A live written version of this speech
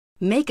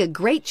Make a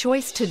great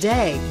choice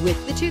today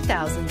with the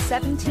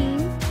 2017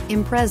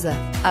 Impreza.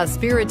 A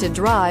spirited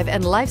drive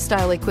and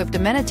lifestyle-equipped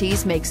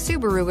amenities make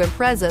Subaru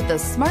Impreza the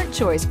smart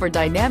choice for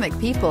dynamic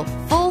people.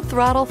 Full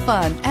throttle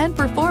fun and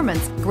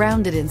performance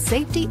grounded in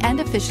safety and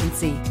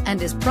efficiency,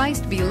 and is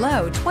priced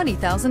below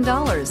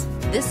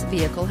 $20,000. This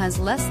vehicle has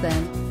less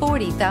than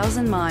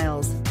 40,000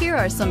 miles. Here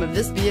are some of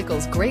this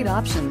vehicle's great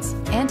options: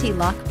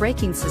 anti-lock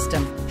braking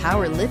system,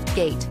 power lift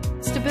gate,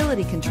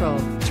 stability control,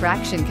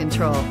 traction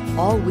control,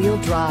 all-wheel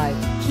drive,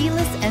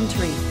 keyless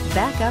entry,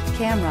 backup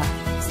camera,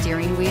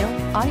 steering wheel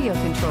audio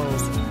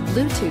controls,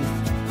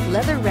 Bluetooth,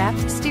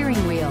 leather-wrapped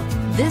steering wheel.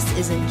 This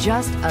isn't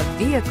just a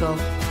vehicle,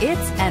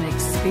 it's an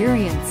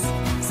experience.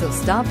 So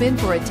stop in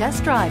for a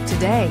test drive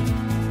today.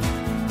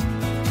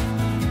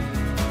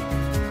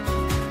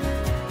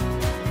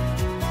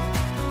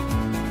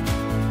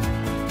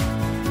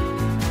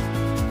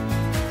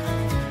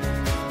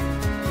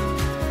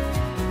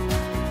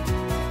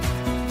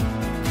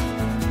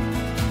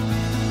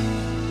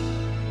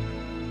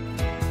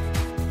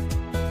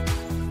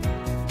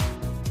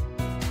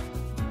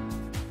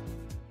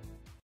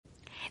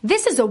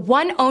 This is a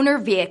one-owner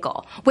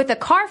vehicle with a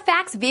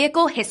Carfax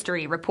Vehicle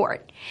History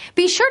Report.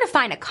 Be sure to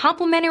find a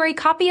complimentary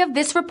copy of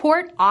this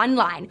report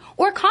online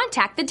or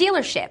contact the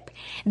dealership.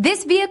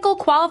 This vehicle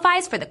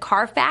qualifies for the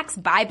Carfax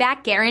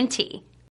Buyback Guarantee.